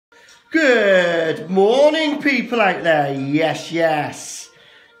Good morning, people out there. Yes, yes.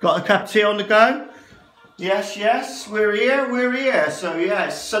 Got a cup of tea on the go? Yes, yes. We're here. So, yeah,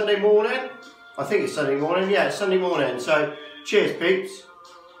 it's Sunday morning. I think it's Sunday morning. Yeah, it's Sunday morning. So, cheers, peeps.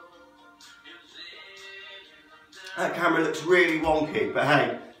 That camera looks really wonky, but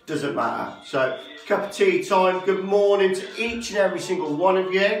hey, doesn't matter. So, cup of tea time. Good morning to each and every single one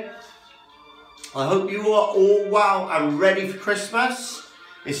of you. I hope you are all well and ready for Christmas.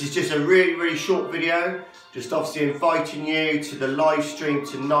 This is just a really short video, just obviously inviting you to the live stream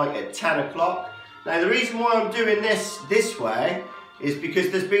tonight at 10 o'clock. Now the reason why I'm doing this way is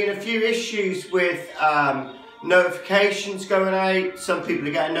because there's been a few issues with notifications going out. Some people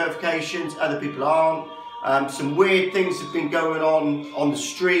are getting notifications, other people aren't. Some weird things have been going on the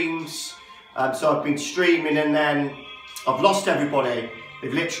streams. So I've been streaming and then I've lost everybody.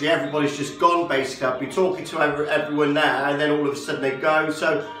 Literally everybody's just gone basically. I've been talking to everyone there and then all of a sudden they go.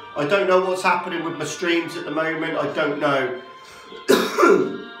 So I don't know what's happening with my streams at the moment. I don't know.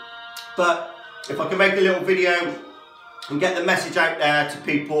 But if I can make a little video and get the message out there to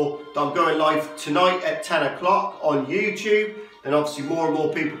people that I'm going live tonight at 10 o'clock on YouTube, then obviously more and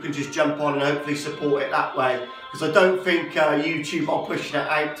more people can just jump on and hopefully support it that way. Because I don't think YouTube are pushing it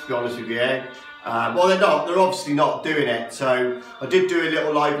out, to be honest with you. Well, they're not. They're obviously not doing it. So I did do a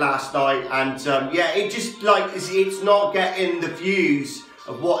little live last night, and yeah, it just like it's not getting the views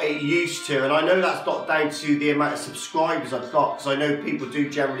of what it used to. And I know that's not down to the amount of subscribers I've got, because I know people do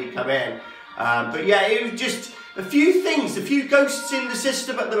generally come in. But yeah, it was just a few things, a few ghosts in the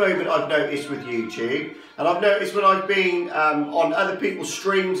system at the moment I've noticed with YouTube. And I've noticed when I've been on other people's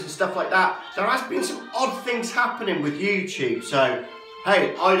streams and stuff like that, there has been some odd things happening with YouTube. So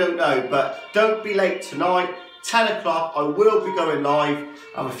hey, I don't know, but don't be late tonight. 10 o'clock, I will be going live.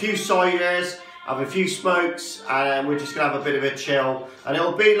 Have a few ciders, have a few smokes, and we're just going to have a bit of a chill. And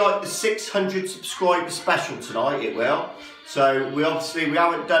it'll be like the 600 subscriber special tonight, it will. So we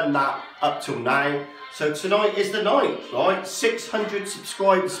haven't done that up till now. So tonight is the night, right? 600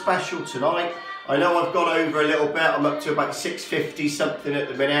 subscriber special tonight. I know I've gone over a little bit. I'm up to about 650 something at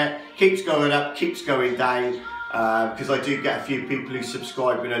the minute. Keeps going up, keeps going down. Because I do get a few people who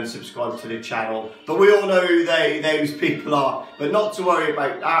subscribe and unsubscribe to the channel. But we all know who those people are. But not to worry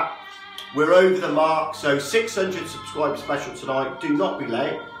about that. We're over the mark. So 600 subscriber special tonight. Do not be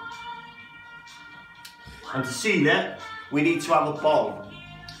late. And to see that, we need to have a bong.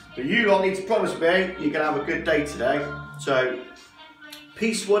 But you lot need to promise me you're going to have a good day today. So,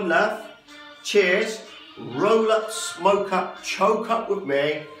 peace, one love. Cheers. Roll up, smoke up, choke up with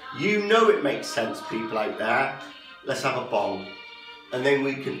me. You know it makes sense, people out there. Let's have a bong. And then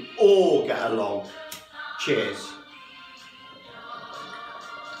we can all get along. Cheers.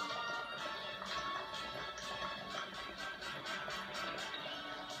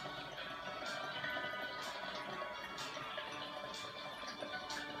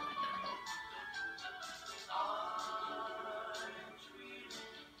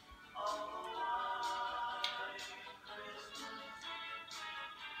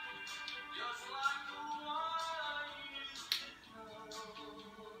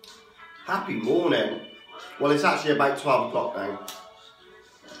 Happy morning. Well, it's actually about 12 o'clock now.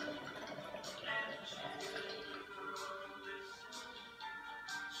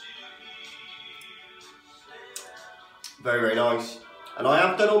 Very nice. And I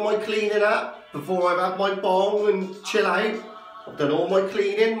have done all my cleaning up before I've had my bong and chill out. I've done all my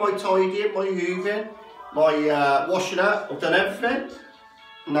cleaning, my tidying, my hooving, my washing up. I've done everything.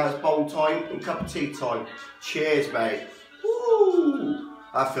 And now it's bong time and cup of tea time. Cheers, mate. Woo!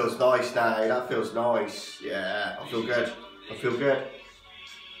 That feels nice now, that feels nice. Yeah, I feel good, I feel good.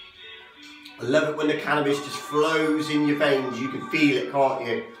 I love it when the cannabis just flows in your veins. You can feel it, can't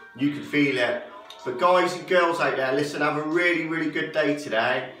you? You can feel it. But guys and girls out there, listen, have a really good day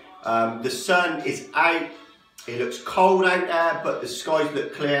today. The sun is out. It looks cold out there, but the skies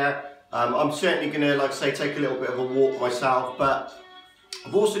look clear. I'm certainly gonna, like I say, take a little bit of a walk myself, but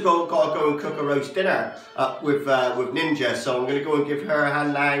I've also got to go and cook a roast dinner with Ninja, so I'm going to go and give her a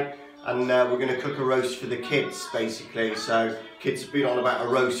hand now, and we're going to cook a roast for the kids, basically. So kids have been on about a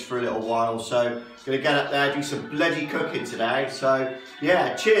roast for a little while, so going to get up there, do some bloody cooking today. So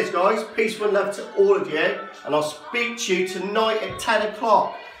yeah, cheers guys, peace and love to all of you, and I'll speak to you tonight at 10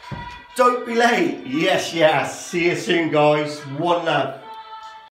 o'clock. Don't be late. Yes, see you soon guys, one love.